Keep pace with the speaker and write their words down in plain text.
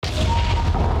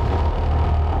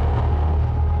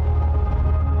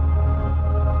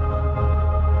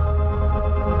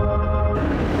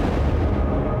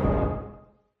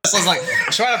So I was like,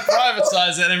 trying to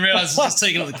privatize it and then realized I was just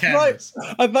taking all the cameras.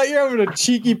 I thought you were having a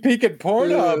cheeky peek at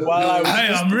Pornhub while I was. Hey,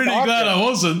 I'm really glad I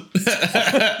wasn't.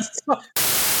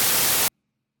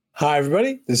 Hi,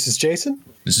 everybody. This is Jason.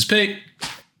 This is Pete.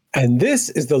 And this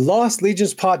is the Lost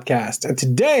Legions podcast. And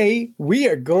today we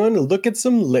are going to look at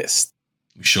some lists.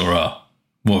 We sure are.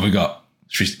 What have we got?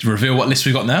 Should we reveal what list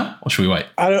we got now, or should we wait?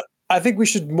 I think we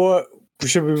should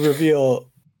reveal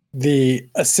the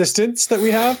assistants that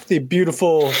we have, the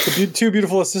two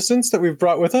beautiful assistants that we've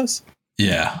brought with us.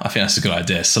 Yeah, I think that's a good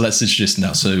idea. So let's introduce them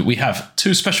now. So we have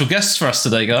two special guests for us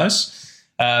today, guys.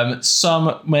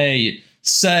 Some may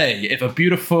say if a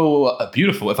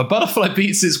butterfly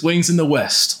beats its wings in the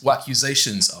west, what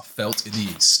accusations are felt in the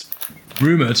east.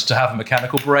 Rumoured to have a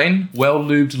mechanical brain,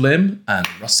 well-lubed limb, and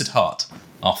rusted heart.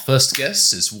 Our first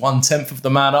guest is 1/10 of the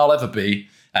man I'll ever be,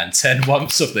 and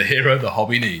 10/1 of the hero the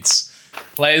hobby needs.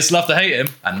 Players love to hate him,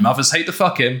 and mothers hate to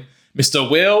fuck him. Mr.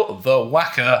 Will the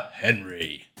Whacker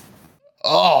Henry.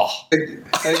 Oh.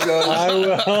 Hey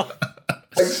guys.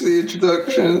 Thanks for the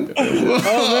introduction.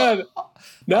 Oh man.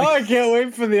 Now I can't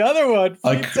wait for the other one.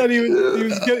 He said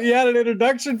he had an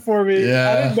introduction for me.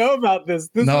 Yeah. I didn't know about this.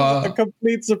 This was a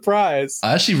complete surprise.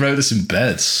 I actually wrote this in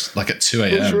bed, like at 2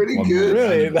 a.m. It's really good.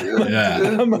 Really?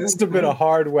 That must have been a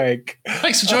hard wake.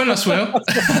 Thanks for joining us, Will.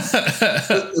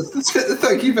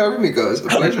 Thank you for having me, guys. A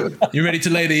pleasure. You ready to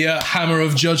lay the hammer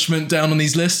of judgment down on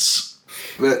these lists?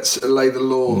 Let's lay the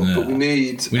law, but we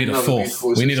need a fourth.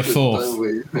 We need a fourth.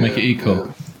 Make it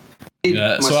equal.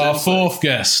 Yeah. So our fourth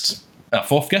guest,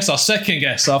 our second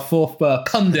guest, our fourth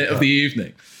pundit of the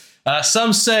evening.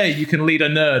 Some say you can lead a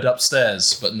nerd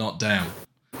upstairs, but not down.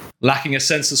 Lacking a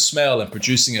sense of smell and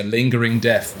producing a lingering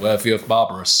death worthy of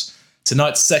Barbarous,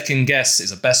 tonight's second guest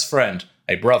is a best friend,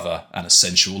 a brother, and a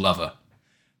sensual lover.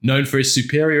 Known for his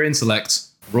superior intellect,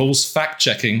 rules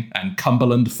fact-checking, and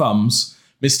Cumberland thumbs,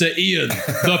 Mr. Ian,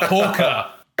 the Porker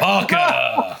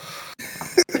Parker.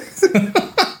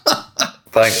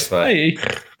 Thanks, mate.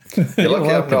 Hey. You're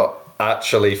lucky I'm not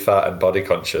actually fat and body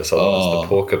conscious. Otherwise, the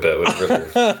porker bit would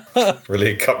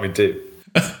really cut me deep.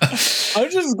 I'm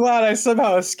just glad I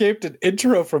somehow escaped an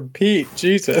intro from Pete.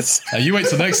 Jesus. You wait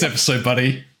till the next episode,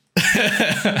 buddy.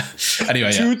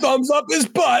 Anyway, Two thumbs up his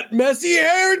butt, messy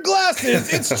hair and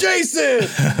glasses. It's Jason.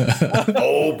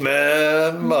 Old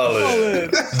man Mullen.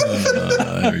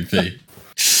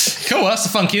 Cool. That's the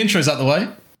funky intros out the way.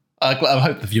 I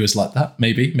hope the viewers like that.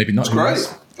 Maybe not.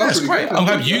 Great. That's great. I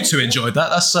hope you two enjoyed that.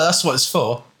 That's what it's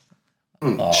for.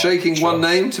 Shaking one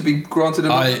name to be granted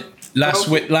a last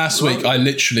week I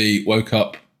literally woke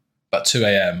up at 2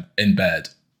 a.m. in bed,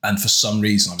 and for some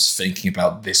reason I was thinking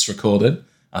about this recording.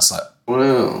 I was like,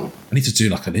 wow, I need to do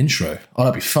like an intro. Oh,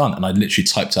 that'd be fun. And I literally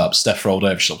typed up. Steph rolled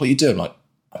over. She's like, what are you doing? I'm like,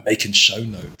 I'm making show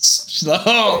notes. She's like,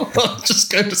 oh,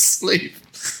 just go to sleep.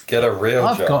 Get a real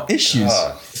job. I've got issues.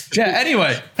 Yeah,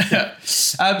 anyway.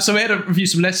 So we had to review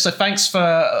some lists. So thanks for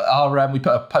our... we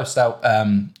put a post out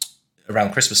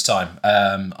around Christmas time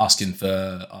asking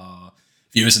for our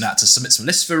viewers and that to submit some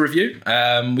lists for review.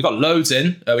 We got loads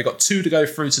in. We got 2 to go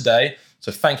through today.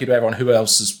 So thank you to everyone who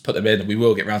else has put them in. We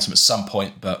will get around to them at some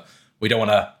point, but we don't want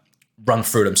to run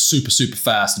through them super, super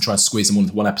fast and try and squeeze them all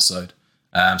into one episode.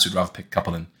 So we'd rather pick a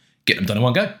couple and get them done in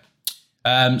one go.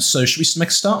 So should we make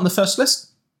a start on the first list?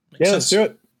 Let's do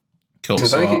it. Cool.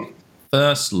 So our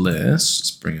first list,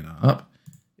 let's bring it up,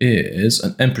 is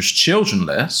an Emperor's Children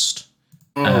list.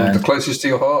 The closest to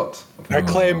your heart. I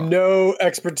claim no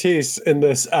expertise in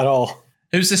this at all.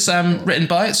 Who's this written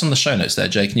by? It's on the show notes there,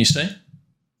 Jay. Can you see?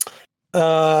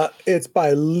 It's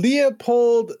by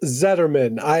Leopold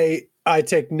Zetterman. I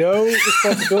take no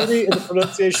responsibility in the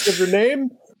pronunciation of your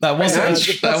name. That wasn't.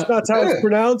 If that's not how it's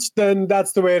pronounced, then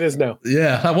that's the way it is now.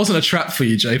 Yeah, that wasn't a trap for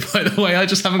you, Jay. By the way, I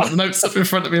just haven't got the notes up in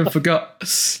front of me and forgot.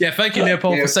 Yeah, thank you,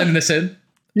 Leopold, for sending this in.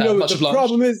 You know, the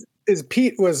problem is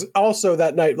Pete was also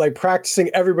that night like practicing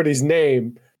everybody's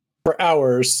name for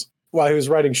hours while he was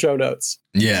writing show notes.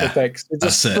 Yeah, so thanks. It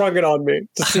just sprung it on me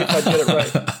to see if I get it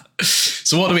right.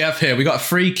 So what do we have here? We got a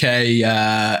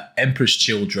 3K Emperor's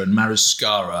Children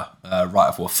Maruscara Rite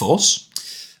of War Force.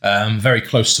 Very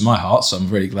close to my heart, so I'm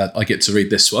really glad I get to read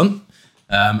this one.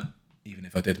 Even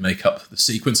if I did make up the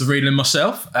sequence of reading them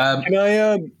myself. Can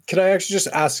I actually just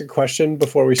ask a question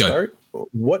before we start?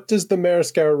 What does the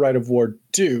Maruscara Rite of War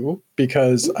do?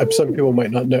 Because some people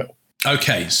might not know.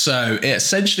 Okay, so it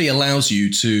essentially allows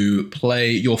you to play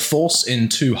your force in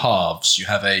 2 halves. You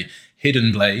have a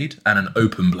hidden blade and an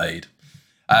open blade.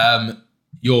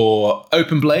 Your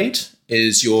open blade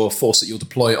is your force that you'll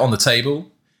deploy on the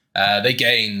table. They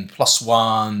gain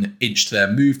 +1 inch to their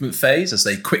movement phase as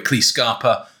they quickly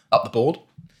scarper up the board.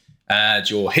 and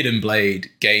your hidden blade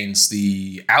gains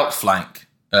the outflank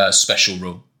special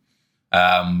rule.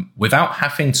 Without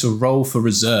having to roll for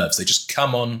reserves. They just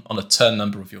come on a turn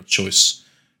number of your choice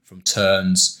from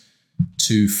turns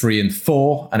 2, 3, and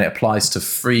 4, and it applies to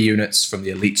 3 units from the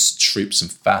elite's troops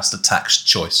and fast attacks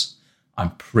choice.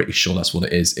 I'm pretty sure that's what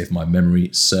it is, if my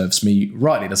memory serves me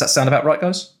rightly. Does that sound about right,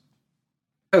 guys?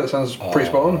 Yeah, that sounds pretty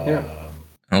spot on, yeah.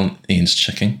 Oh, Ian's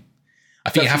checking. I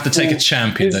think you have to take a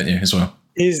champion, don't you, as well?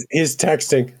 He's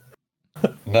texting.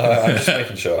 No, I'm just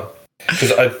making sure.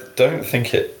 Because I don't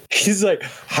think it... He's like,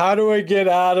 how do I get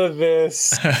out of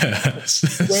this?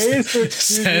 Ways to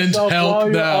send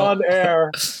help now. On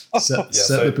air. Set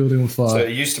the building on fire. So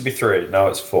it used to be 3, now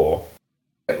it's 4.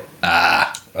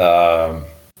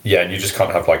 Yeah, and you just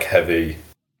can't have like heavy,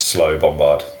 slow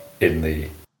bombard in the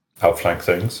outflank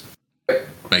things.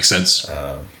 makes sense.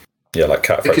 Like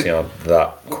cataphracting aren't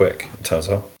that quick, it turns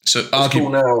out. So cool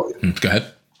now. Go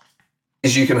ahead.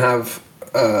 Is you can have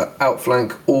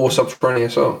outflank or subterranean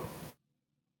assault.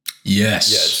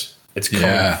 Yes. Yes. It's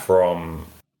coming from...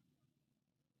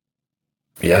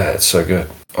 Yeah, it's so good.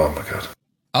 Oh my god.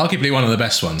 Arguably one of the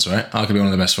best ones, right? Arguably one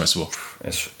of the best ones of all.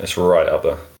 It's right up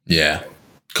there. Yeah.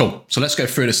 Cool. So let's go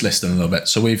through this list in a little bit.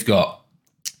 So we've got...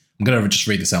 I'm going to just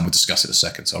read this out and we'll discuss it in a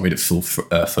second. So I'll read it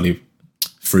fully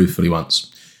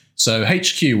once. So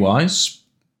HQ-wise,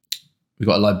 we've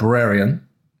got a librarian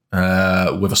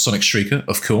with a sonic shrieker,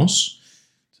 of course.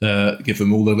 Give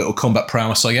them all the little combat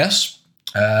prowess, I guess.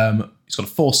 He's got a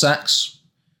 4 axe,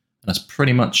 and that's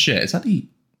pretty much it. Is that the...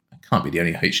 It can't be the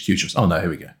only HQ choice. Oh, no, here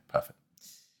we go. Perfect.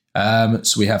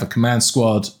 So we have a command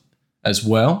squad as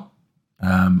well.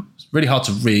 It's really hard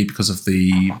to read because of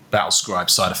the battle scribe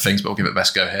side of things, but we'll give it the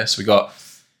best go here. So we got...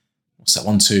 What's that?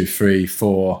 1, 2, 3,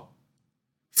 4,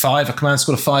 5. A command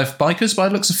squad of 5 bikers by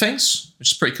the looks of things,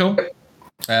 which is pretty cool.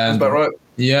 That's about right.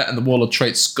 Yeah, and the Warlord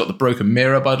trait's got the broken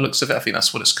mirror by the looks of it. I think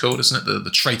that's what it's called, isn't it? The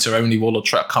traitor-only Warlord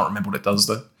trait. I can't remember what it does,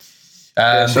 though.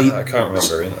 I can't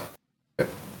remember either.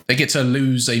 They get to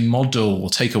lose a model or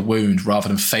take a wound rather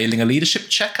than failing a leadership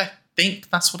check. I think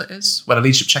that's what it is. When a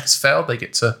leadership check has failed, they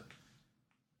get to...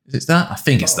 Is it that? I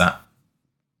think it's that.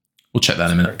 We'll check that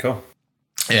in a minute. Very cool.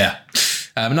 Yeah.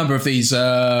 A number of these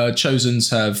Chosens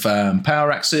have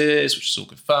power axes, which is all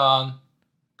good fun.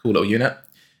 Cool little unit.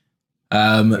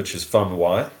 Which is fun.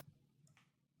 Why?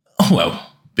 Oh,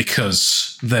 well,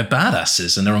 because they're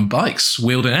badasses and they're on bikes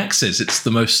wielding axes. It's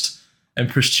the most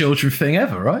Emperor's Children thing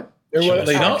ever, right?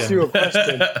 Surely not.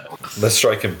 They're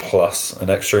striking plus an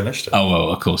extra initiative. Oh,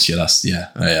 well, of course, yeah, that's the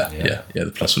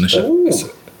plus one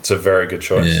initiative. It's a very good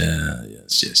choice. Yeah,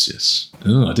 yes.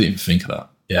 Oh, I didn't even think of that.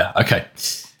 Yeah, okay.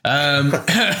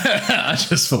 I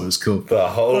just thought it was cool. The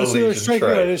whole so they're striking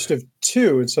on initiative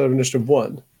 2 instead of initiative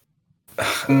 1.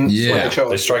 Yeah,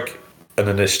 they strike an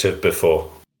initiative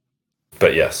before,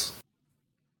 but yes,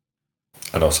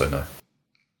 and also no.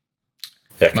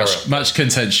 Yeah, much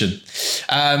contention.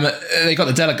 They got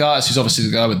the Delegatus, who's obviously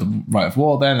the guy with the right of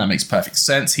war. Then that makes perfect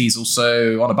sense. He's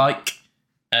also on a bike,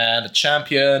 and a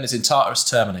champion is in Tartarus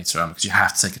Terminator because you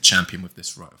have to take a champion with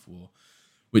this right of war,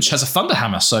 which has a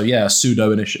Thunderhammer. So yeah,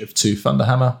 pseudo initiative 2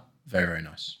 Thunderhammer, very very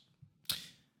nice.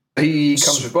 He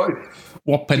comes with both.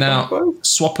 Swapping out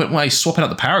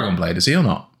the Paragon Blade, is he or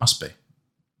not? Must be.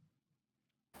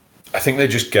 I think they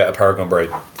just get a Paragon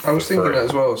Blade. I was thinking that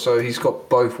as well. So he's got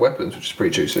both weapons, which is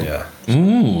pretty juicy. Yeah.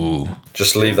 Ooh.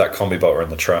 Just leave that combi bolter in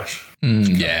the trash.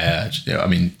 Yeah, I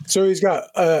mean. So he's got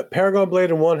a Paragon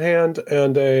Blade in one hand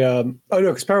and a.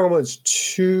 Because Paragon Blade's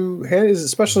 2 hand. Is it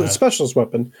specialist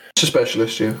weapon? It's a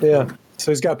specialist, yeah. Yeah. So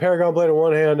he's got Paragon Blade in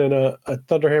one hand and a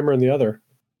Thunderhammer in the other.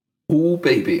 Oh,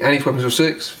 baby. And he's weapons of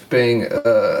 6 for being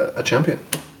a champion.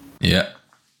 Yeah,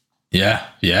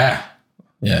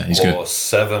 he's good. Or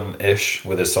 7-ish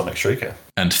with his Sonic Shrieker.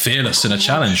 And fearless in a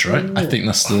challenge, right? I think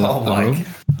that's the rule.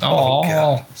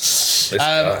 God. This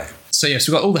guy. So yes,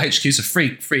 we've got all the HQs, so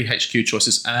three HQ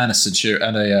choices and a Centurion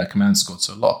and a command squad.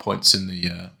 So a lot of points in the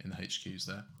HQs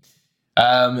there.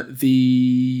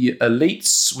 The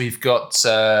elites, we've got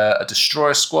a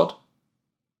destroyer squad.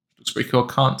 Looks pretty cool.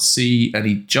 Can't see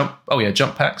any jump. Oh yeah,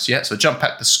 jump packs. Yeah, so jump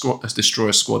pack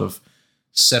destroyer squad of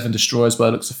 7 destroyers by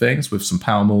the looks of things with some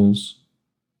power mauls.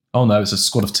 Oh no, it's a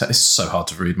squad of 10. This is so hard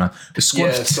to read, man. It's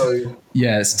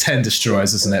 10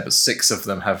 destroyers, isn't it? But 6 of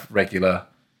them have regular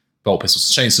bolt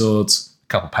pistols, chainswords, a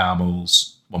couple power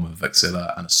mauls, one with a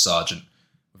Vexilla, and a sergeant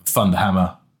with a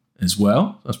Thunderhammer as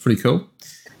well. That's pretty cool.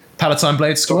 Palatine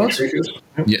Blade Squad.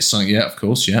 Yeah, of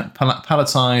course, yeah.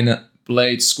 Palatine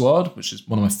Blade Squad, which is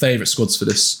one of my favourite squads for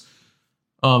this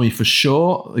army for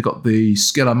sure. They got the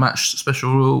skill unmatched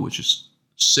special rule, which is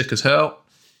sick as hell.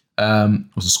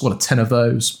 There's a squad of 10 of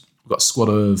those. We've got a squad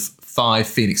of 5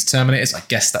 Phoenix Terminators. I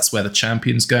guess that's where the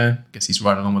champion's going. I guess he's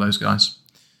right along with those guys.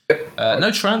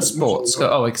 No transports.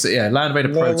 Land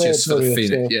Raider Proteus for the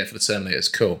Phoenix. Yeah, for the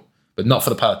Terminators. Cool. But not for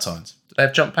the Palatines. Do they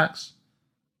have jump packs?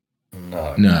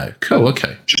 No. Cool,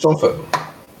 okay. Just on foot.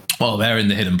 Well, they're in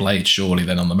the Hidden Blade, surely.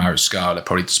 Then on the Marrow Scar, they're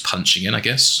probably just punching in, I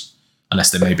guess.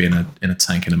 Unless they may be in a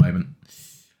tank in a moment.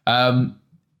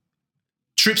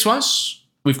 Troops-wise,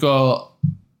 we've got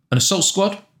an assault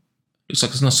squad. Looks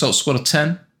like it's an assault squad of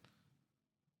 10.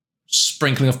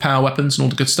 Sprinkling of power weapons and all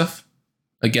the good stuff.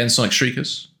 Again, Sonic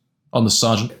Shriekers on the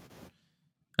Sergeant.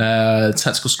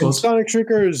 Tactical squad. And Sonic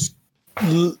Shriekers,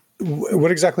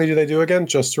 what exactly do they do again?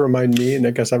 Just to remind me and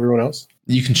I guess everyone else.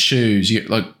 You can choose. You get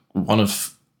like one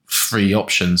of 3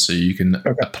 options. So you can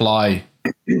apply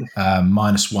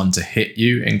 -1 to hit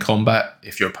you in combat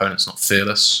if your opponent's not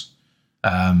fearless.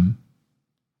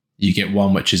 You get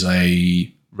one which is a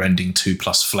rending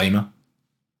 2+ flamer.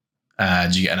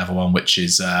 And you get another one which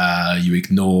is you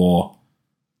ignore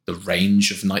the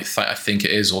range of Night Fight, I think it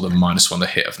is, or the -1 to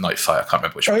hit of Night Fight. I can't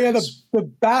remember which one. Oh, yeah, the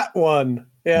bat one.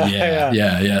 Yeah.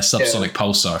 Subsonic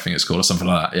Pulsar, I think it's called, or something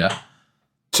like that. Yeah.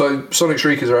 So Sonic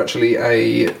Shriekers are actually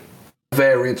a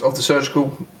variant of the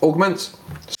surgical augments.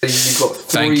 So you've got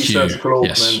 3 surgical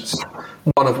augments,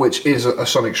 one of which is a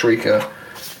Sonic Shrieker,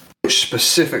 which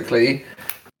specifically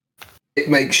it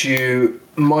makes you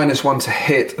 -1 to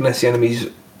hit unless the enemy's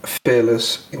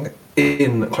fearless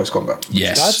in close combat.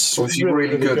 Yes, that's obviously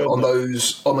really good on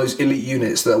those elite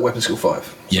units that are weapon skill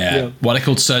 5. Yeah. What are they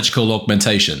called? Surgical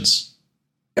augmentations.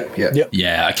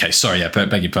 Yeah. Okay. Sorry. Yeah.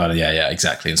 Beg your pardon. Yeah.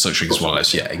 Exactly. And Sonic Shriekers is one of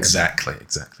those. Yeah. Exactly.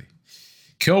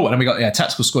 Cool. And then we got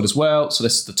tactical squad as well. So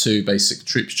this is the 2 basic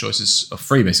troops choices, or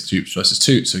 3 basic troops choices.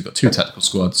 2. So we've got 2 tactical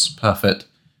squads. Perfect.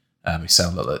 We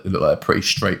sound like they're pretty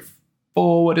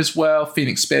straightforward as well.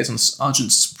 Phoenix Spears on the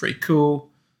Sergeants is pretty cool.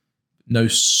 No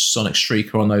Sonic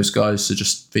Shrieker on those guys, so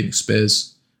just Phoenix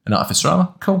Spears and Artificer Armor.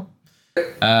 Cool.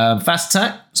 Fast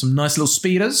attack, some nice little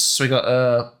speeders. So we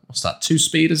got, what's that, 2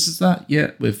 speeders, is that?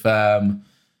 Yeah, with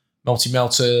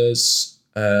multi-melters,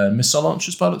 missile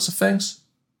launchers by the looks of things.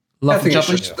 I think it's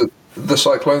just the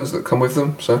cyclones that come with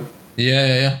them. So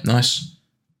Yeah, nice.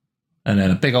 And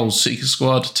then a big old Seeker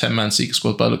Squad, 10-man Seeker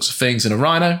Squad by the looks of things, and a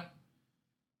Rhino.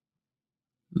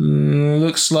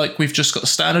 Looks like we've just got the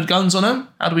standard guns on them.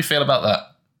 How do we feel about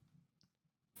that?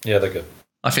 Yeah, they're good.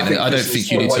 I don't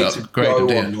think you need to upgrade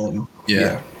them.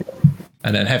 Yeah.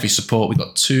 And then heavy support, we've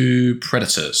got 2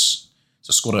 Predators.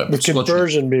 So with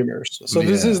conversion beamers. So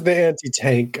this is the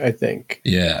anti-tank, I think.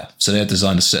 Yeah. So they're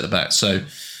designed to sit at the back. So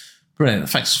brilliant.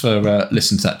 Thanks for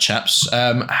listening to that, chaps.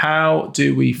 How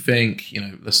do we think?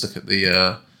 Let's look at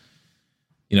the.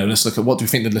 Let's look at what do we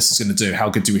think the list is going to do? How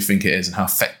good do we think it is, and how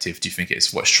effective do you think it is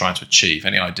for what it's trying to achieve?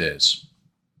 Any ideas?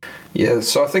 Yeah,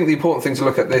 so I think the important thing to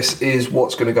look at this is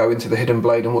what's going to go into the Hidden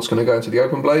Blade and what's going to go into the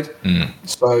Open Blade.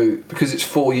 So because it's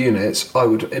 4 units, I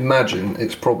would imagine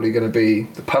it's probably going to be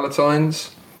the Palatines,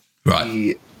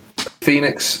 the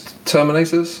Phoenix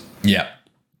Terminators,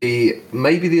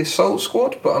 maybe the Assault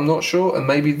Squad, but I'm not sure, and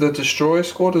maybe the Destroyer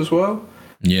Squad as well.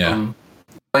 Mainly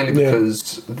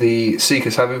because the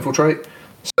Seekers have Infiltrate.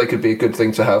 So they could be a good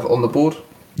thing to have on the board.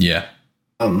 Yeah.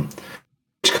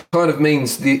 Which kind of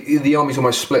means the army's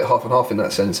almost split half and half in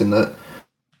that sense, in that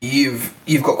you've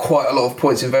got quite a lot of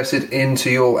points invested into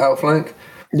your outflank.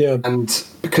 Yeah. And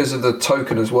because of the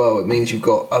token as well, it means you've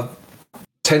got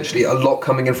potentially a lot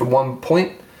coming in from one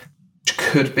point, which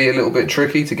could be a little bit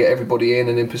tricky to get everybody in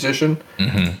and in position.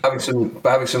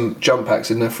 Having some jump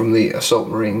packs in there from the Assault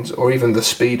Marines or even the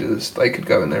Speeders, they could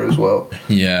go in there as well.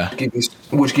 Yeah,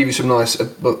 which give you some nice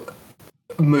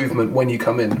movement when you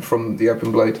come in from the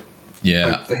Open Blade.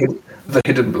 Yeah, the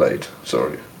Hidden Blade.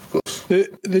 Sorry, of course.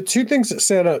 The 2 things that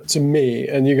stand out to me,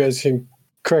 and you guys can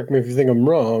correct me if you think I'm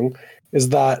wrong, is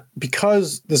that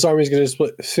because this army is going to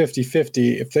split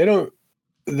 50-50, if they don't.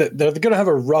 They're going to have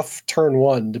a rough turn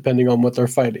 1 depending on what they're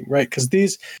fighting, right? Because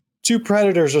these 2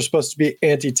 Predators are supposed to be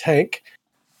anti-tank.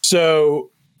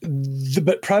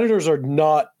 But Predators are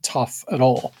not tough at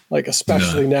all. Like,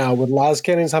 especially now with las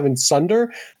cannons having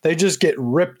Sunder, they just get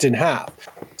ripped in half.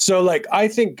 So, I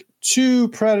think 2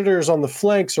 Predators on the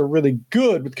flanks are really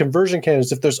good with conversion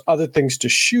cannons if there's other things to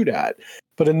shoot at.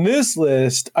 But in this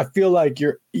list, I feel like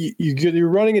you're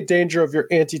running a danger of your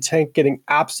anti-tank getting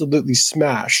absolutely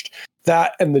smashed.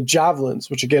 That and the Javelins,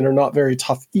 which again are not very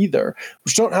tough either,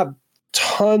 which don't have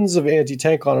tons of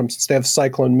anti-tank on them since they have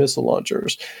Cyclone missile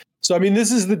launchers. So, I mean,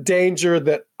 this is the danger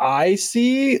that I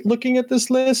see looking at this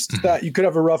list, that you could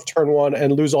have a rough turn 1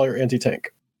 and lose all your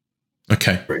anti-tank.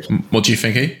 Okay. What do you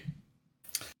think, E?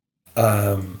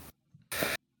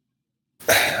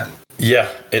 Yeah,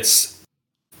 it's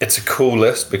it's a cool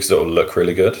list because it will look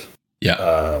really good.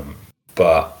 Yeah.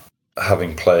 But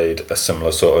having played a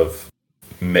similar sort of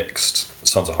mixed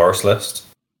Sons of Horus list,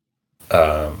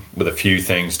 with a few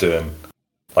things doing,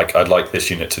 like I'd like this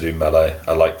unit to do melee.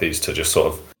 I'd like these to just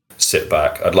sort of sit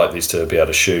back. I'd like these to be able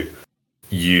to shoot.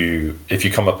 If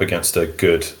you come up against a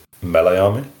good melee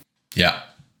army,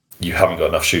 you haven't got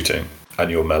enough shooting, and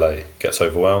your melee gets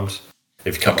overwhelmed.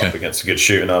 If you come up against a good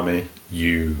shooting army,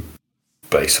 you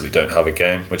basically don't have a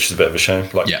game, which is a bit of a shame.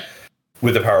 Like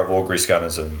with the power of augury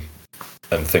scanners and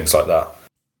things like that,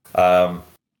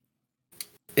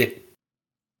 it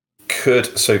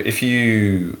could. So if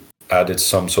you added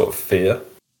some sort of fear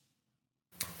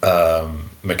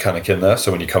mechanic in there,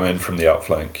 so when you come in from the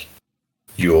outflank,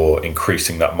 you're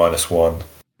increasing that -1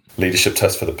 leadership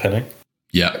test for the pinning.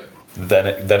 Then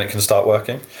it can start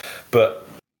working. But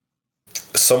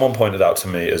someone pointed out to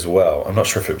me as well, I'm not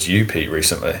sure if it was you, Pete,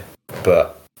 recently,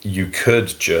 but you could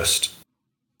just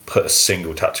put a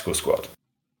single tactical squad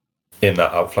in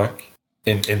that outflank,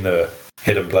 in the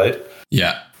hidden blade.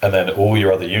 And then all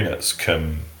your other units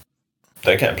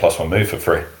they're getting +1 move for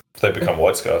free. They become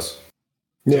white scars.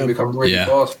 They become really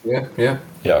fast.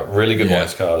 Yeah, really good white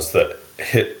scars that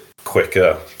hit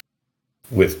quicker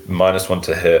with -1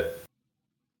 to hit.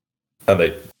 And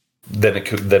then it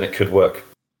could work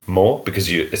more because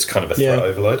it's kind of a threat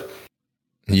overload.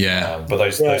 But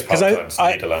those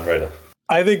Palatimes need a Land Raider.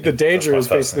 I think the danger is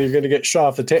basically you're going to get shot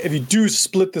off the table. If you do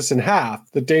split this in half,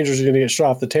 the danger is you're going to get shot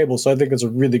off the table. So I think that's a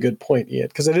really good point, Ian,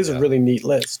 because it is a really neat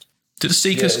list. Did the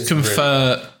Seekers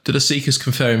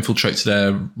confer infiltrate to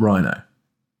their Rhino?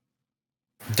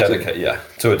 Dedicate,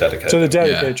 to a dedicated. So the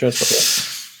dedicated transport.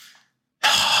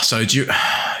 So do you?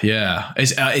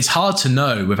 It's hard to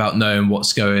know without knowing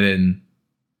what's going in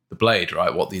the blade,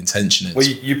 right? What the intention is. Well,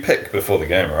 you pick before the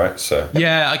game, right? So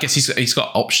I guess he's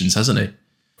got options, hasn't he?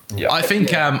 Yeah. I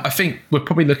think we're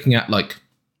probably looking at, like,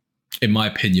 in my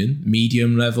opinion,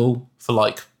 medium level for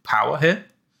like power here,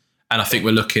 and I think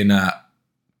we're looking at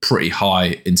pretty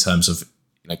high in terms of,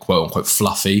 quote unquote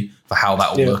fluffy for how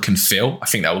that will look and feel. I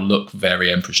think that will look very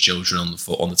Emperor's Children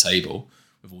on the table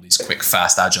with all these quick,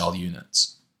 fast, agile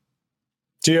units.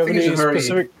 Do you have any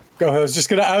specific? Go ahead.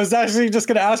 I was actually just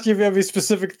gonna ask you if you have any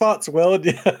specific thoughts, Will.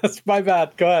 That's my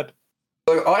bad. Go ahead.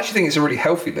 So I actually think it's a really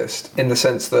healthy list in the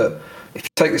sense that if you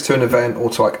take this to an event or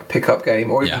to like a pickup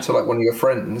game or even to like one of your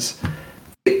friends,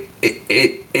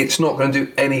 it's not going to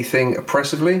do anything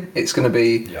oppressively. It's going to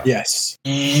be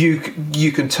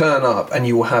you can turn up and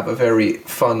you will have a very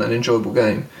fun and enjoyable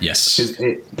game.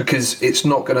 Because it's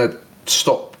not going to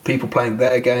stop people playing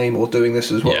their game or doing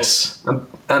this as well.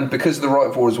 And because of the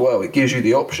right war as well, it gives you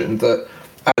the option that,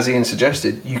 as Ian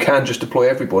suggested, you can just deploy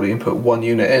everybody and put one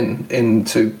unit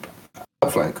into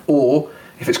outflank. Or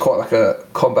if it's quite like a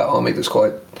combat army that's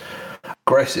quite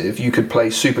aggressive, you could play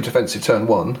super defensive turn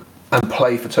 1 and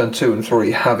play for turn 2 and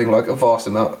 3, having like a vast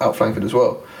amount outflanked as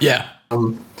well.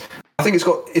 I think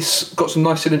it's got some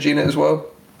nice synergy in it as well.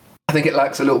 I think it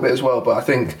lacks a little bit as well, but I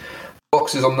think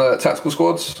boxes on the tactical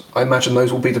squads, I imagine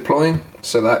those will be deploying,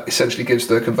 so that essentially gives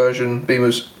the conversion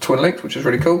beamers twin linked, which is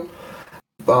really cool.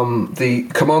 The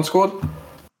command squad,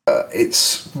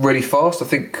 it's really fast. I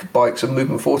think bikes are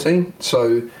movement 14,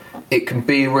 so it can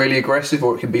be really aggressive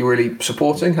or it can be really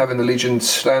supporting, having the Legion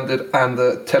standard and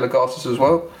the Telegatus as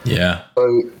well.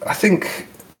 So I think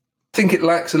it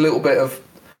lacks a little bit of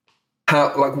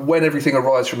how, like, when everything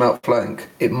arrives from outflank,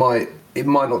 it might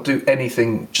not do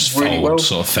anything just really well,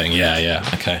 sort of thing.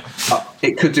 Okay.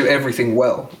 It could do everything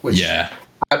well, which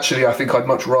actually I think I'd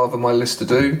much rather my list to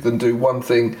do than do one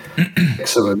thing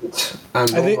excellent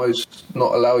and almost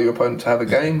not allow your opponent to have a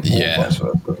game. Or vice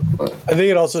versa. I think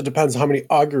it also depends how many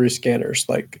augury scanners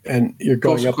and you're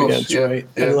going up against, right?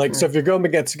 And so if you're going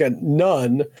against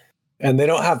none, and they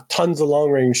don't have tons of long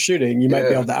range shooting, you might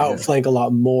be able to outflank a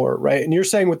lot more, right? And you're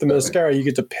saying with the Mascara, you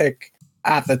get to pick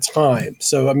at the time.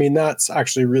 So, I mean, that's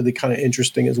actually really kind of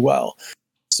interesting as well.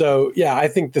 So, I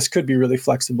think this could be really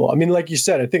flexible. I mean, like you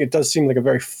said, I think it does seem like a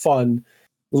very fun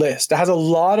list. It has a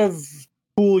lot of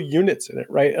cool units in it,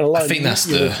 right? And a lot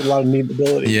a lot of neat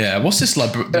ability. Yeah. What's this?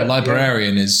 The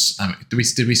librarian is.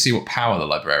 Did we see what power the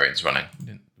librarian's running?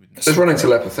 It's running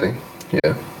telepathy.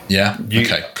 Yeah.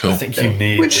 Okay. Cool. I think you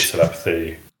need the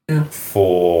telepathy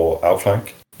for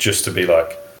outflank just to be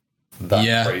like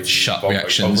that crazy shut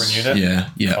reactions. Unit.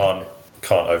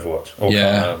 Can't overwatch or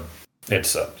can't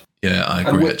intercept. Yeah, I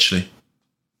agree. Actually,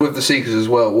 with the Seekers as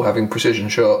well, having precision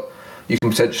shot, you can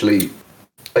potentially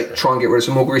try and get rid of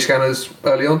some augury scanners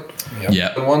early on.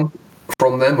 One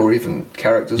from them, or even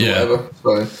characters or whatever.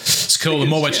 So it's cool. The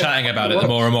more we're chatting about it, the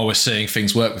more and more we're seeing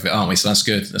things work with it, aren't we? So that's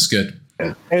good.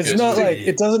 And it's not like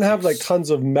it doesn't have like tons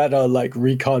of meta like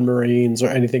recon marines or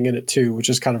anything in it too, which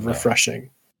is kind of refreshing.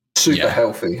 Super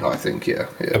healthy, I think.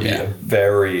 It'll be a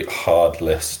very hard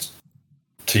list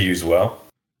to use well.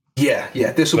 Yeah.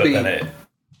 This will be. Then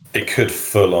it could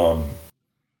full on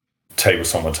table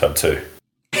someone turn 2.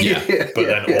 But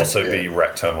then also be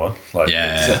wreck turn 1.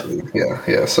 Exactly.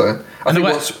 Yeah. So I think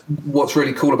what's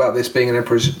really cool about this being an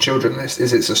Emperor's Children list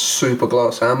is it's a super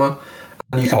glass hammer,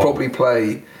 and you could probably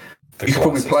play. You could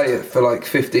probably play it for like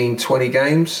 15, 20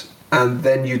 games, and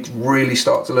then you'd really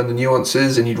start to learn the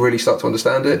nuances, and you'd really start to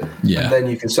understand it. Yeah. And then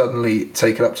you can suddenly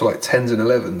take it up to like 10s and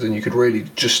 11s, and you could really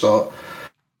just start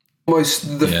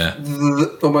almost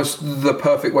the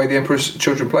perfect way the Emperor's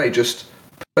Children play, just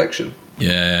perfection.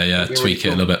 Yeah. Tweak it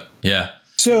a little bit. Yeah.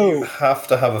 So you have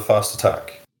to have a fast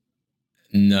attack.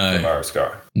 No.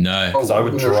 Marascar. No. Because I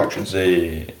would drop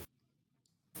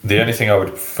the only thing I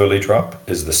would fully drop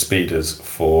is the speeders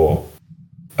for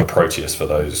a Proteus for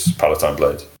those Palatine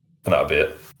blades. And that would be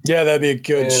it. Yeah, that'd be a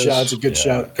good shout. It's a good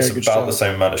shout. Very it's good about shout. the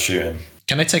same amount of shooting.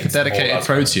 Can they take a dedicated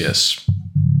Proteus?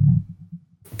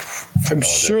 I'm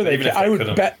sure they can. I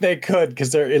would bet they could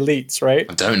because they're elites, right?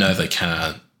 I don't know if they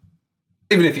can.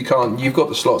 Even if you can't, you've got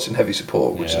the slots in heavy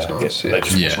support, which is nice.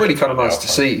 It's really kind of nice to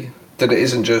see that it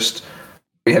isn't just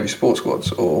heavy support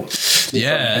squads or.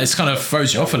 Yeah, it's kind of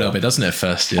throws you off a little bit, doesn't it? At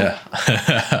first, yeah.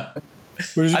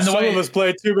 Some of us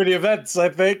play too many events, I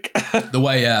think. The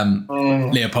way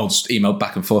Leopold's emailed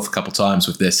back and forth a couple of times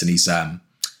with this, and he's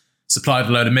supplied a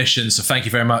load of missions. So thank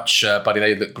you very much, buddy.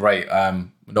 They look great.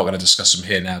 We're not going to discuss them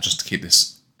here now, just to keep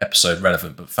this episode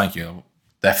relevant. But thank you. I'll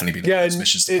definitely be looking at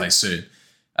missions to play soon.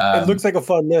 It looks like a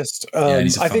fun list.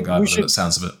 He's a fun guy by the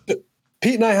sounds of it.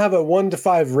 Pete and I have a 1 to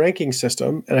 5 ranking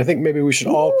system, and I think maybe we should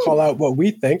all call out what we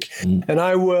think. And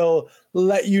I will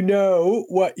let you know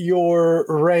what your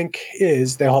rank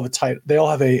is. They all have a title. They all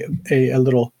have a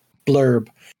little blurb.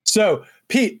 So,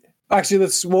 Pete, actually,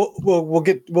 we'll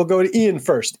go to Ian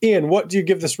first. Ian, what do you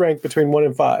give this rank between 1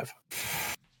 and 5?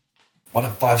 1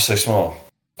 and 5 so small.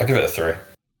 I'll give it a 3.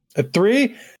 A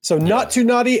 3? So not too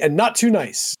naughty and not too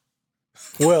nice.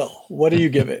 Will, what do you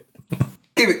give it?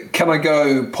 Can I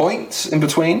go points in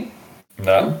between?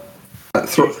 No.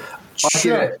 Sure.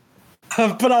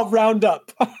 But I'll round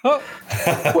up.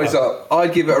 What's up?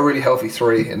 I'd give it a really healthy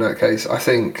 3 in that case. I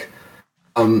think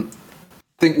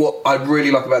what I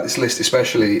really like about this list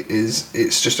especially is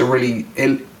it's just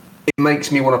it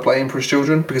makes me want to play Emperor's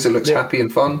Children because it looks happy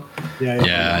and fun.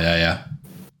 Yeah.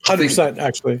 100%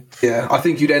 actually. Yeah, I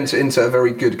think you'd enter into a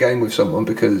very good game with someone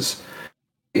because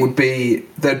there'd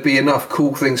be enough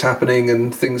cool things happening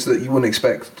and things that you wouldn't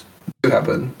expect to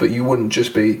happen, but you wouldn't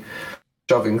just be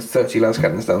shoving 30 las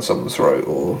cannons down someone's throat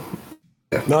or.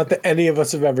 Yeah. Not that any of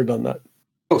us have ever done that.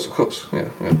 Of course, yeah.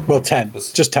 Well, 10.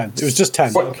 Just 10. It was just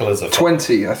 10.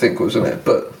 20, I think, wasn't it?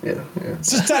 But, yeah.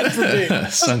 It's just 10 for me.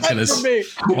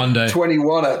 Sunkillers. One day.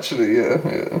 21, actually, yeah.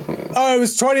 Oh, it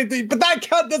was 20, but that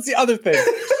count. That's the other thing.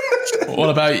 What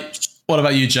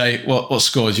about you, Jay? What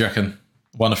score do you reckon?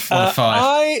 1 of 5.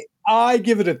 I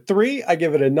give it a 3. I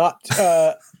give it a not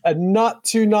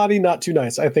too naughty, not too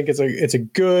nice. I think it's a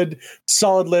good,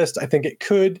 solid list. I think it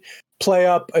could play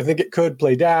up. I think it could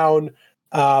play down.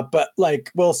 But like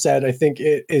Will said, I think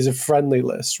it is a friendly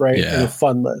list, right? Yeah. And a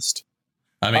fun list.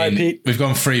 I mean, we've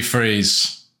gone 3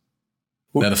 threes.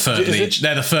 They're the third legion.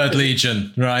 They're the third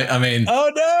legion, right? I mean,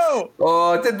 oh no!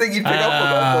 Oh, I didn't think you'd pick up on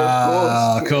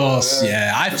that. Of course,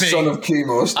 yeah. I think son of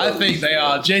Chemos. I think they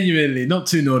are genuinely not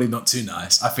too naughty, not too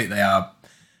nice. I think they are,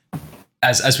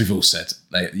 as we've all said,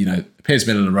 appears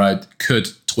middle of the road. Could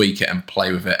tweak it and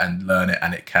play with it and learn it,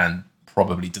 and it can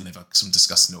probably deliver some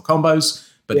disgusting little combos.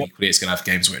 But equally, it's going to have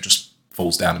games where it just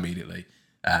falls down immediately.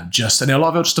 And a lot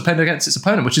of it will just depend against its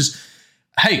opponent, which is,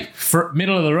 hey, for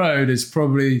middle of the road is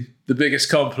probably the biggest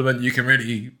compliment you can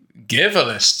really give a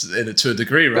list to a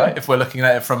degree, right? Yeah. If we're looking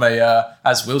at it from a,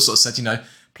 as Will sort of said,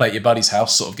 play at your buddy's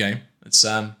house sort of game. It's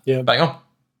bang on.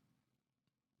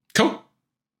 Cool.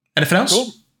 Anything else?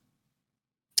 Cool.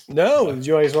 No, do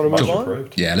you guys want to move on?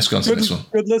 Yeah, let's go on to this one.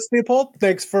 Good list, Leopold.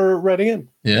 Thanks for writing in.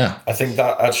 Yeah. I think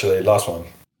that actually, last one.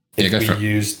 If we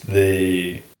used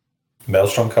the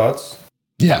Maelstrom cards,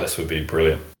 this would be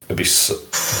brilliant.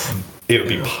 It would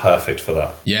be perfect for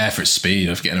that. Yeah, for its speed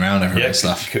of getting around everything and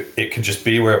stuff. It can just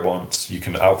be where it wants. You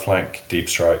can outflank, deep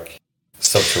strike,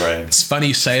 subterranean. It's funny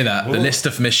you say that. Ooh. The list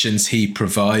of missions he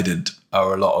provided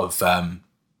are a lot of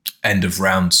end of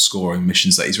round scoring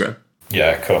missions that he's written.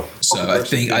 Yeah, cool. So I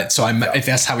think if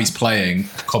that's how he's playing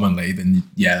commonly, then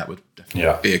that would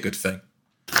definitely be a good thing.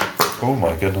 Oh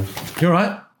my goodness! You're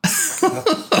right.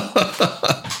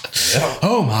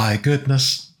 Oh my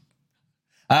goodness.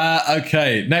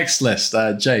 Okay, next list.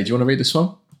 Jay, do you want to read this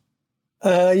one?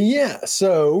 Yeah,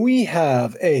 so we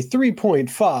have a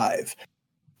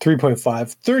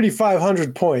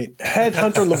 3,500 point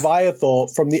Headhunter Leviathan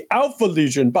from the Alpha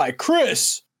Legion by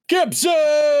Chris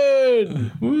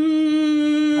Gibson.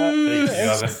 Who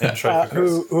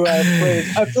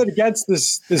I've played against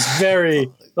this very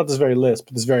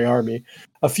army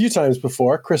a few times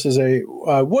before. Chris is a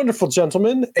wonderful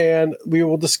gentleman, and we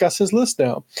will discuss his list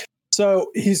now. So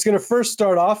he's going to first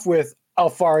start off with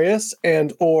Alfarius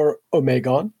and or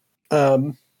Omegon.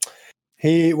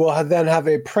 He will then have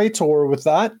a Praetor with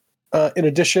that. In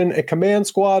addition, a command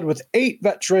squad with 8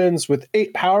 veterans with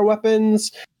 8 power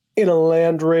weapons in a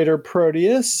Land Raider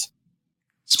Proteus.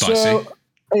 Spicy. So,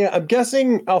 yeah, I'm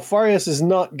guessing Alfarius is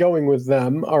not going with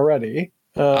them already.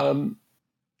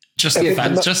 Just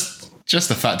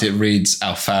the fact it reads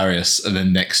Alfarius and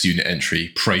then next unit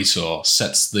entry Praetor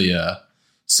sets the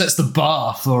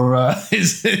bar for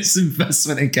his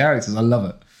investment in characters. I love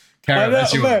it.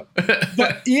 But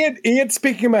Ian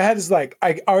speaking in my head is like,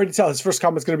 I already tell his first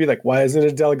comment's going to be like, why isn't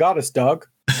it Delegatus, dog?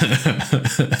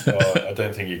 I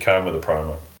don't think you can with a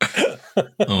primer.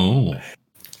 Oh.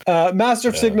 Master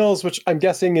of Signals, which I'm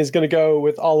guessing is going to go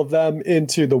with all of them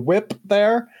into the whip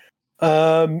there.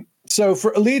 So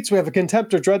for elites, we have a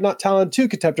Contemptor Dreadnought Talon, 2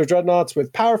 Contemptor Dreadnoughts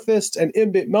with Power Fists and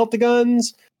Imbit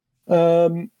Meltaguns.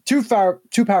 2 Power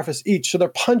Fists each, so they're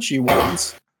punchy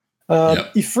ones.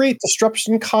 Ifrit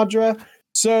Disruption Cadre.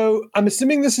 So I'm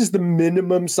assuming this is the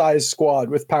minimum size squad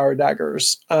with power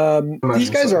daggers. These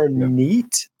guys are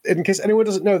neat. In case anyone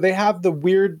doesn't know, they have the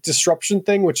weird disruption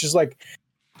thing, which is like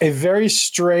a very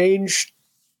strange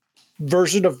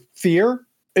version of fear.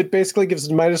 It basically gives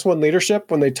 -1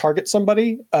 leadership when they target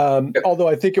somebody. Although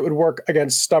I think it would work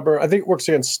against stubborn. I think it works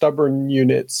against stubborn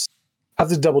units. I have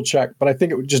to double check, but I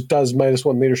think it just does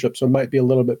 -1 leadership, so it might be a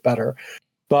little bit better.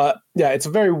 But yeah, it's a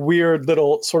very weird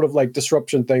little sort of like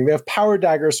disruption thing. They have power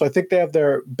daggers, so I think they have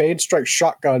their Bane Strike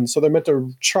shotgun, so they're meant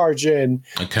to charge in,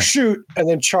 shoot, and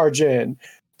then charge in.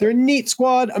 They're a neat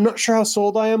squad. I'm not sure how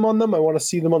sold I am on them. I want to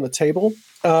see them on the table.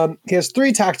 He has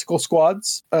 3 tactical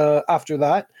squads after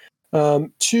that.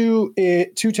 2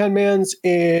 10-mans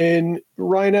in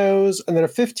Rhinos, and then a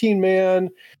 15-man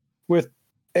with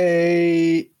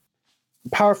a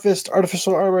Power Fist,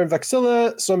 Artificial Armor, and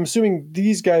Vexilla. So I'm assuming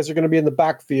these guys are going to be in the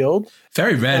backfield.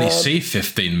 Very rarely see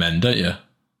 15 men, don't you? I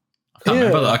can't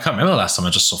remember the last time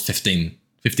I just saw 15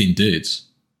 dudes.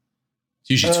 It's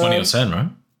usually 20 or 10,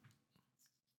 right?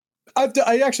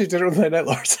 I actually did it with my Night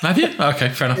Lords. Have you? Okay,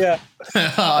 fair enough. Yeah.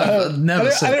 I've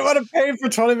never I didn't want to pay for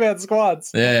 20-man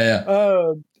squads.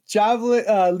 Yeah.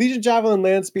 Legion Javelin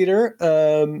Land Speeder.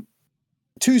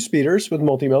 2 speeders with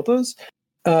multi-meltas.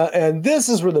 And this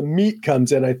is where the meat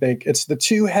comes in, I think. It's the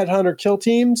 2 Headhunter kill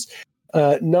teams,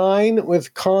 9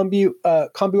 with combi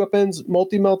weapons,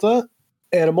 multi-melta,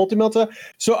 and a multi-melta.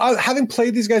 So having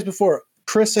played these guys before,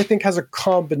 Chris, I think, has a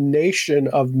combination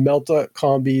of melta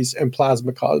combis and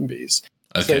plasma combis.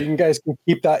 Okay. So you guys can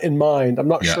keep that in mind. I'm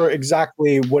not sure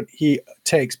exactly what he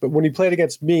takes, but when he played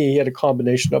against me, he had a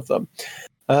combination of them.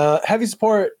 Heavy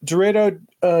support, Dorado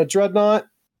Dreadnought,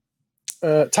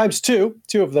 times 2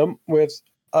 of them with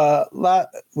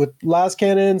las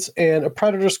cannons and a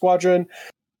Predator squadron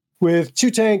with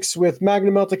 2 tanks with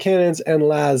Magnum Melta cannons and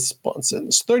las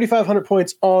sponsons. 3,500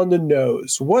 points on the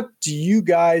nose. What do you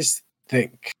guys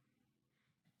think?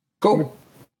 Cool.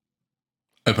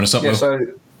 Open us up. Yeah,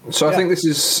 so I think this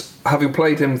is, having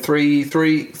played him 2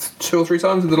 or 3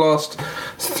 times in the last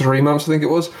 3 months, I think it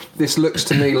was. This looks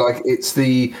to me like it's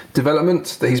the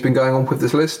development that he's been going on with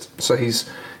this list. So he's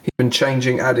been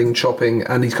changing, adding, chopping,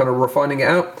 and he's kind of refining it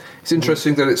out. It's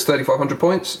interesting that it's 3,500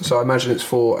 points, so I imagine it's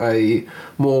for a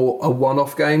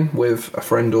one-off game with a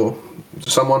friend or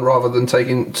someone rather than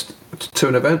taking to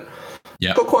an event.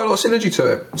 Yeah, got quite a lot of synergy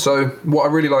to it. So what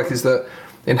I really like is that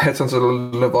in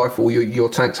Headhunter Leviathan, your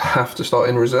tanks have to start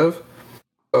in reserve.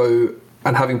 So,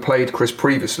 and having played Chris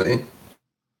previously,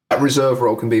 that reserve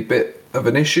role can be a bit of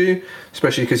an issue,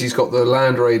 especially because he's got the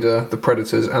Land Raider, the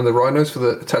Predators, and the Rhinos for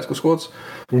the tactical squads.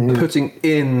 Mm-hmm. Putting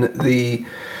in the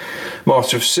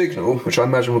Master of Signal, which I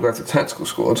imagine will go for the tactical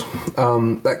squad,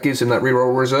 that gives him that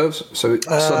reroll reserves, so it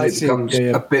suddenly becomes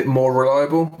a bit more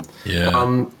reliable.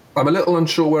 Yeah. I'm a little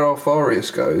unsure where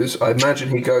Alfarius goes. I imagine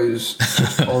he goes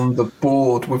on the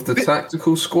board with the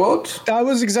tactical squad. That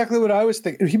was exactly what I was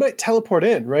thinking. He might teleport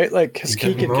in, right? Like, because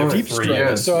he can get deep strike.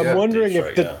 Yeah, so I'm wondering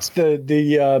if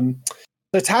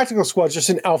the tactical squad's just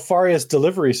an Alfarius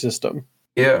delivery system.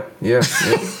 Yeah.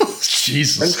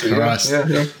 Jesus Christ.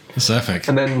 Yeah. That's epic.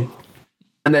 And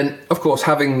then, of course,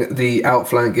 having the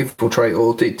outflank infiltrate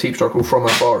or deep strike from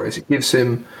Alfarius, it gives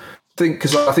him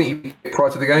because I think you get prior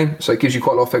to the game, so it gives you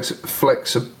quite a lot of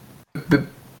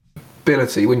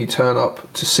flexibility when you turn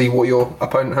up to see what your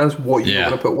opponent has, what you're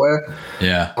going to put where.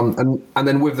 Yeah. And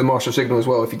then with the Marshal Signal as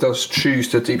well, if he does choose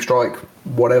to deep strike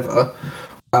whatever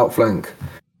outflank,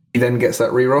 he then gets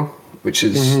that reroll, which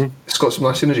is it's got some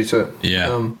nice synergy to it.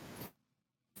 Yeah.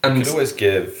 And you could always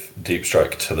give deep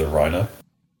strike to the Rhino.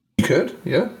 You could,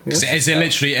 yeah. Is it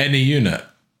literally any unit?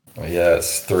 Oh, yeah,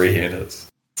 it's 3 units.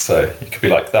 So you could be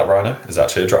like, that Rhino is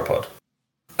actually a drop pod,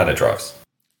 and it drives.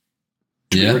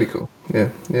 Yeah, really cool. Yeah.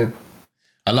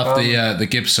 I love the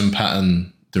Gibson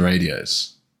pattern, the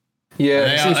radios.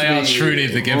 Yeah, they are truly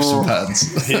the Gibson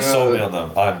patterns. He sold me on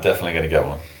them. I'm definitely going to get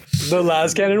one. The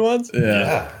las cannon ones?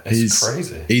 Yeah, it's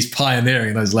crazy. He's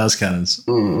pioneering those las cannons.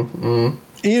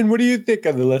 Ian, what do you think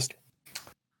of the list?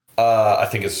 I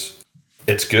think it's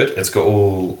good. It's got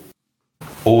all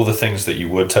the things that you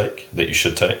would take, that you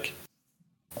should take.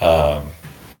 But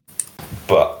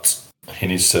he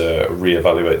needs to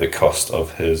reevaluate the cost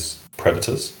of his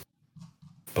predators.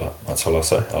 But that's all I'll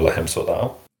say. I'll let him sort that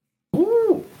out.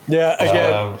 Yeah,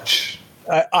 again,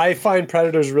 I find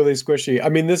predators really squishy. I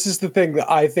mean, this is the thing that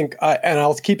I think, and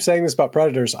I'll keep saying this about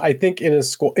predators. I think in a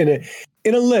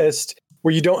list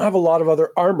where you don't have a lot of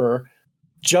other armor,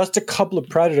 just a couple of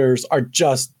predators are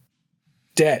just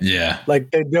dead. Yeah.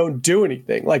 Like they don't do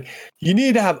anything. Like you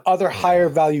need to have other higher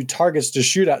value targets to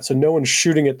shoot at so no one's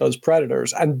shooting at those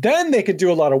predators. And then they can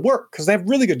do a lot of work because they have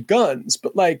really good guns,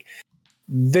 but like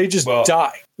they just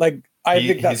die. Like I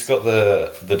think he's got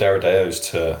the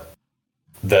Derrideos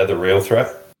they're the real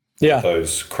threat. Yeah.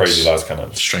 Those crazy las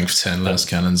cannons. Strength 10 las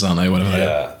cannons, aren't they? Whatever.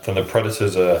 Yeah. Then the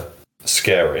predators are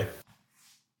scary.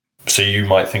 So you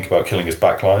might think about killing his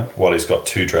backline while he's got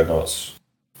 2 dreadnoughts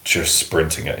just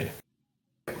sprinting at you.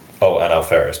 Oh, and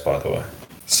Alferis, by the way.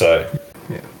 So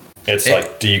it's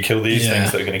like, do you kill these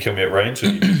things that are going to kill me at range, or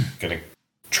are you going to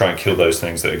try and kill those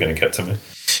things that are going to get to me?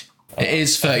 It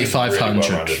is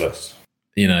 3,500. Really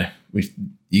you know,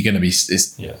 you're going to be.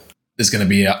 There's going to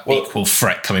be an equal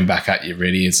threat coming back at you,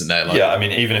 really, isn't there? Like, I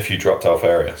mean, even if you dropped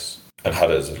Alferis and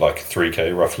had it as like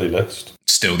 3k roughly list.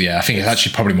 Still, it's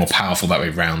actually probably more powerful that way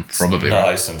round. Probably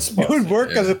nice and spicy. It would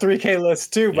work as a 3k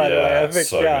list too, by the way. I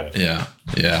think,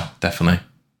 yeah, definitely.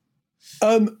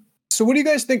 So what do you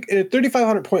guys think in a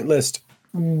 3,500 point list?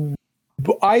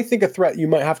 I think a threat you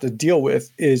might have to deal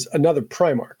with is another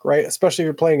Primarch, right? Especially if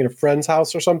you're playing in a friend's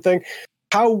house or something.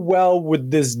 How well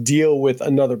would this deal with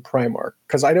another Primarch?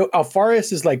 Because I know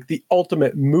Alfarius is like the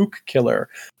ultimate mook killer,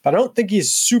 but I don't think he's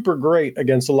super great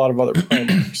against a lot of other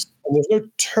Primarchs. And there's no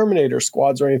Terminator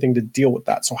squads or anything to deal with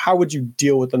that. So how would you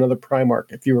deal with another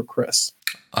Primarch if you were Chris?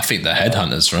 I think the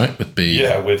Headhunters, right, would be...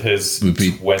 Yeah, with his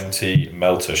 20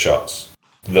 melter shots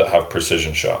that have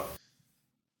precision shot.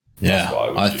 Yeah,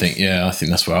 I think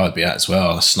that's where I'd be at as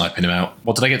well, sniping him out.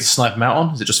 What did I get to snipe him out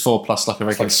on? Is it just 4+ like a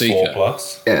regular Seeker?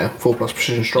 4+. Yeah, 4+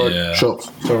 precision strike shots.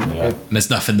 Sorry. Yeah. And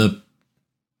there's nothing the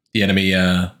enemy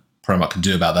Primarch can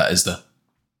do about that, is there?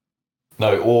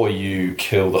 No, or you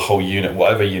kill the whole unit,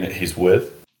 whatever unit he's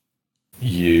with,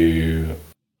 you,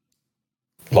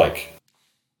 like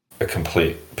a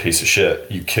complete piece of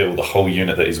shit, you kill the whole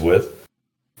unit that he's with,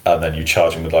 and then you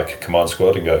charge him with like a command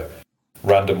squad and go,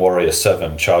 Random Warrior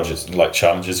 7 challenges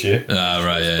you.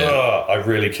 Right, yeah. I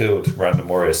really killed Random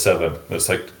Warrior 7. It's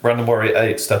like, Random Warrior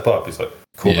 8, step up. He's like,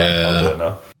 cool, man, I'll do it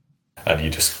now. And you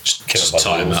just kill him by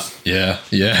tie him up. Yeah.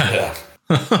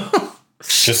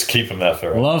 Just keep him there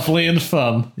for lovely and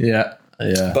fun. Yeah.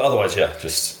 But otherwise,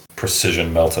 just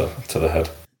precision melter to the head.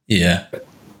 Yeah.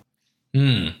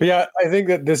 But yeah, I think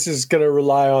that this is going to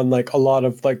rely on like a lot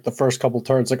of like the first couple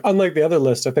turns. Like unlike the other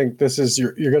list, I think this is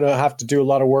you're going to have to do a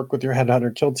lot of work with your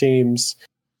headhunter kill teams.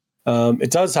 It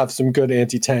does have some good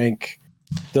anti-tank.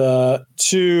 The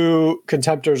 2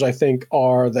 contemptors, I think,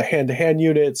 are the hand-to-hand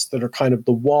units that are kind of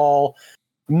the wall.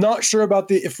 I'm not sure about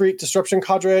the Ifrit Disruption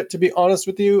Cadre, to be honest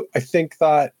with you. I think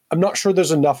that I'm not sure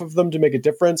there's enough of them to make a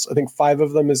difference. I think 5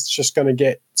 of them is just going to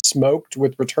get smoked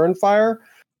with return fire.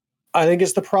 I think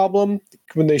it's the problem.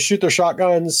 When they shoot their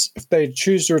shotguns, if they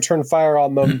choose to return fire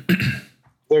on them,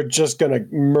 they're just going to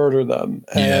murder them.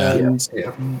 And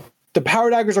the power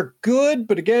daggers are good,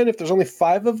 but again, if there's only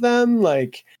 5 of them,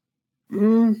 like,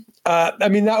 I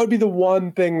mean, that would be the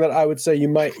one thing that I would say you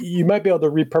might be able to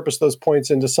repurpose those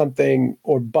points into something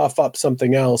or buff up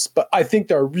something else. But I think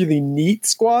they're a really neat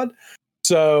squad,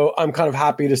 so I'm kind of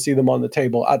happy to see them on the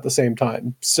table at the same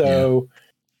time. So,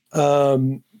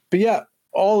 but yeah.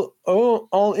 All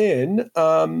in.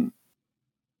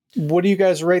 What do you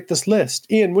guys rate this list?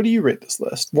 Ian, what do you rate this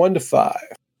list? 1 to 5.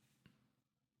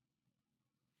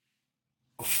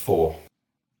 4.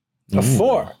 A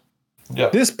 4. Yeah.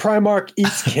 This Primarch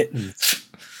eats kittens.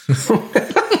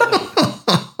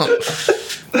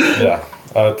 Yeah,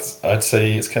 I'd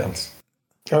say it's kittens.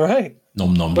 All right.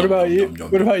 Nom nom. What about you?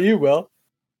 What about you, Will?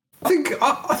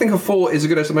 I think a 4 is a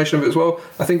good estimation of it as well.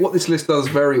 I think what this list does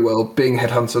very well, being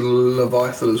Headhunter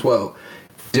Leviathan as well,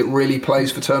 is it really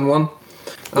plays for turn 1.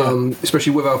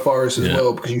 Especially with Alpharius as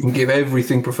well, because you can give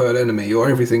everything preferred enemy or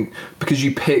everything because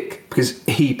he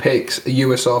picks a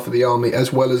USR for the army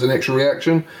as well as an extra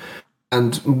reaction.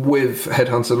 And with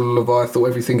Headhunter Leviathan,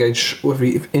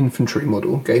 every infantry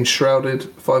model gains Shrouded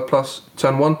 5+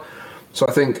 turn 1. So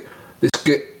I think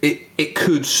it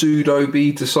could pseudo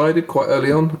be decided quite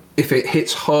early on if it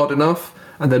hits hard enough,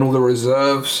 and then all the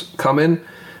reserves come in.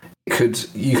 You could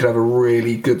have a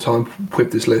really good time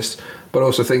with this list. But I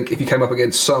also think if you came up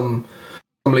against some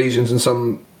legions and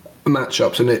some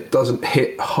matchups and it doesn't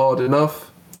hit hard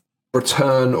enough for a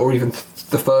turn or even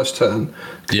the first turn,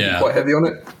 could be quite heavy on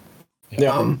it.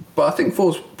 Yeah. But I think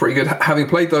 4's pretty good. Having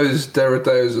played those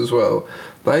Derrideos as well,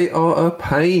 they are a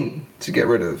pain to get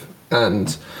rid of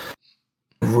and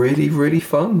really, really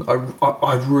fun.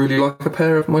 I really like a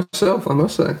pair of myself, I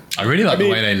must say. I really like the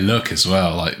way they look as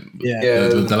well. Like,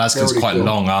 the Laskin's quite cool.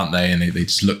 Long, aren't they? And they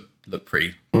just look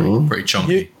pretty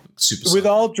chunky. Super. With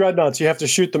all dreadnoughts, you have to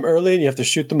shoot them early and you have to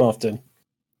shoot them often.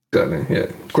 Exactly. Yeah.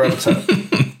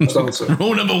 Gravitat.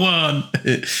 Rule number 1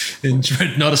 in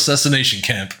Dreadnought assassination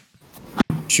camp.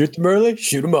 Shoot them early,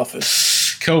 shoot them often.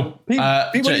 Cool. Pete,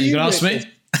 Jet, you gonna ask me?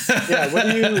 Yeah, what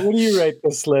do you rate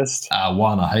this list?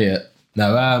 1, I hate it.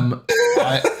 No,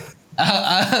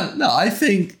 I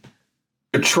think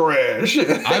you're trash.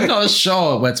 I'm not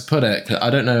sure where to put it. I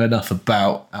don't know enough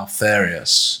about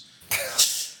Alpharius.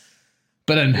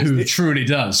 But then who truly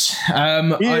does?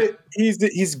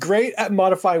 He's great at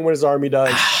modifying what his army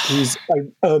does. He's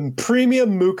a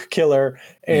premium mook killer,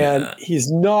 and he's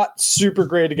not super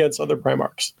great against other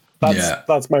Primarchs.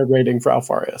 That's my rating for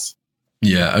Alpharius.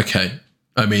 Yeah, okay.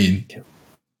 I mean,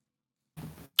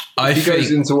 if he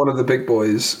goes into one of the big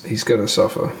boys, he's going to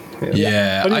suffer.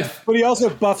 Yeah. But he also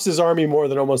buffs his army more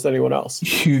than almost anyone else.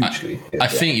 Hugely. I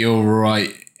think you're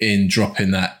right in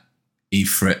dropping that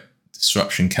Ifrit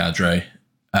Disruption Cadre.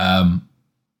 I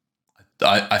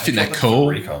think they're cool.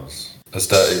 Recons, as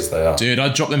dirty as they are. Dude,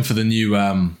 I'd drop them for the new...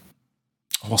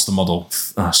 what's the model?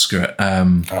 Oh, screw it.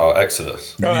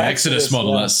 Exodus. The Exodus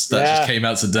model. That just came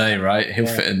out today, right? He'll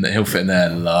fit in there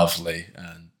lovely.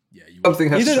 And you want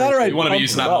to be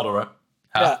using that model, right?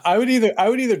 Yeah, I would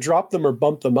either drop them or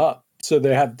bump them up so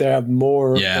they have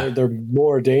more. They're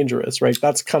more dangerous, right?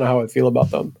 That's kind of how I feel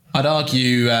about them. I'd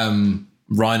argue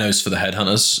rhinos for the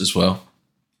headhunters as well,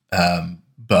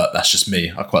 but that's just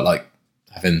me. I quite like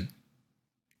having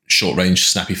short range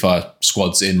snappy fire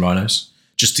squads in rhinos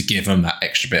just to give them that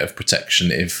extra bit of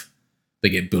protection if they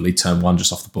get bullied turn 1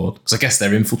 just off the board, because I guess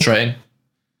they're infiltrating.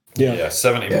 Yeah,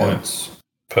 70 points,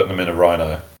 putting them in a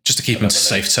rhino just to keep them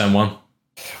safe turn 1.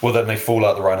 Well, then they fall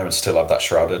out the rhino and still have that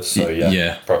shrouded. So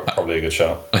probably a good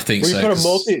shout. I think so.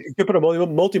 You could put a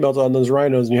multi-melt on those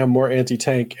rhinos, and you have more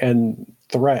anti-tank and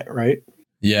threat, right?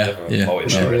 Yeah. In there.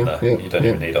 You don't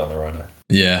even need it on the rhino.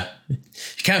 Yeah, you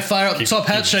can't fire up the top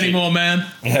hatch anymore, man.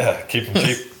 Yeah, keep them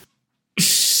cheap.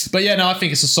 But yeah, no, I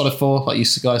think it's a solid 4, like you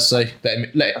guys say.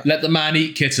 Let the man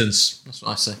eat kittens. That's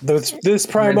what I say. This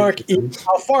Primarch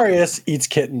Alpharius eats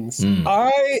kittens.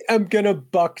 I am gonna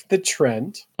buck the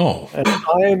trend. And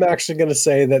I am actually gonna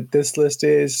say that this list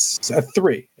is a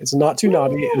 3. It's not too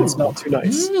naughty and it's not too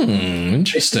nice.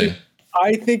 Interesting.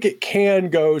 I think it can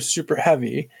go super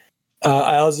heavy.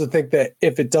 I also think that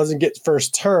if it doesn't get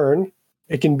first turn,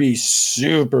 it can be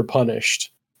super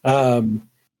punished.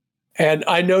 And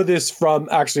I know this from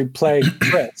actually playing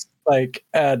Chris,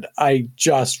 and I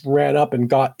just ran up and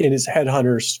got in his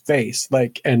headhunter's face,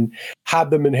 and had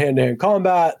them in hand-to-hand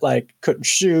combat, couldn't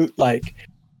shoot,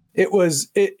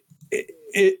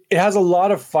 it has a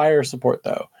lot of fire support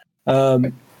though.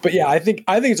 But yeah, I think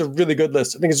it's a really good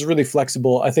list. I think it's really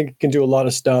flexible. I think it can do a lot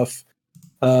of stuff.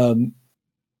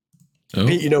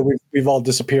 Pete, we've all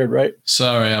disappeared, right?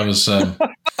 Sorry, I was.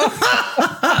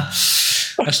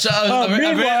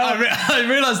 I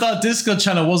realized our Discord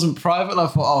channel wasn't private, and I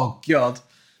thought, oh god,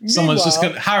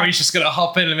 Harry's just gonna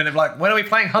hop in a minute, like, when are we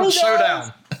playing Hunt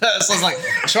Showdown? So I was like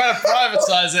trying to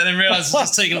privatize it, and then realized it's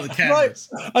just taking up the cameras.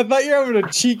 I thought you were having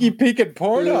a cheeky peek at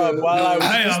Pornhub while I was.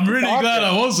 Hey, I'm really glad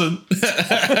I wasn't.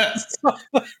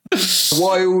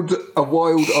 A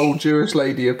wild old Jewish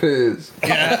lady appears.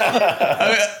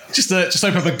 Yeah. Just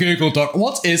open up a Google Doc.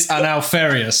 What is an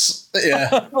Alpharius?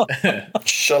 Yeah.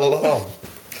 Shalom.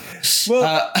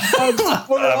 Well,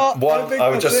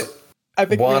 I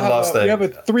think One last thing. We have a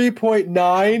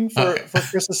 3.9 for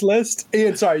Chris's list.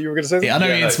 Ian, sorry, you were going to say something? Yeah, I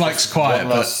know Ian's mic's quiet,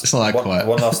 but it's not that quiet.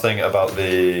 One last thing about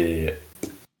the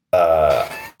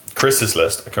Chris's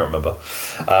list. I can't remember.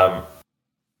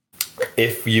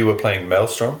 If you were playing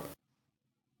Maelstrom,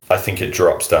 I think it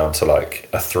drops down to like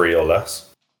a 3 or less.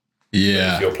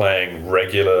 Yeah. If you're playing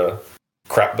regular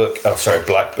black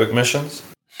book missions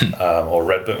or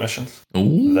red book missions,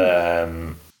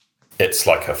 then it's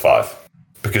like a 5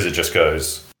 because it just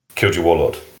goes, killed your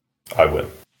warlord, I win.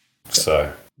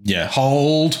 So yeah,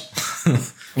 hold.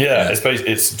 yeah,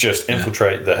 it's just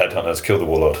infiltrate the headhunters, kill the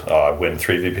warlord. I win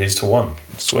 3 VPs to 1.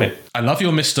 Sweet. I love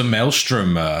your Mr.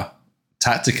 Maelstrom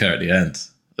tactica at the end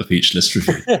of each list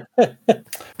review.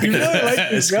 You really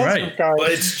like it's great.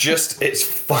 But it's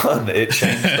fun. It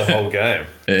changed the whole game.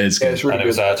 It is good. Yeah, it's really and it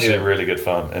was good. actually really good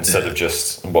fun instead of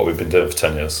just what we've been doing for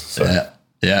 10 years. So. Yeah.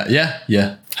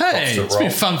 Hey, it's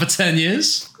been fun for 10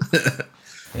 years.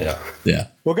 Yeah.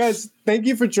 Well, guys, thank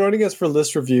you for joining us for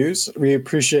list reviews. We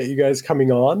appreciate you guys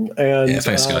coming on. And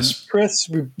thanks, guys. Chris,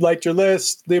 we liked your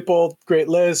list. Leopold, great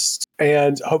list.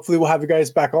 And hopefully we'll have you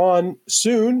guys back on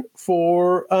soon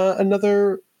for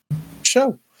another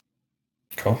show.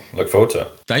 Cool. Look forward to it.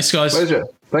 Thanks, guys. Pleasure.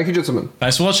 Thank you, gentlemen.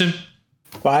 Thanks for watching.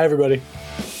 Bye, everybody.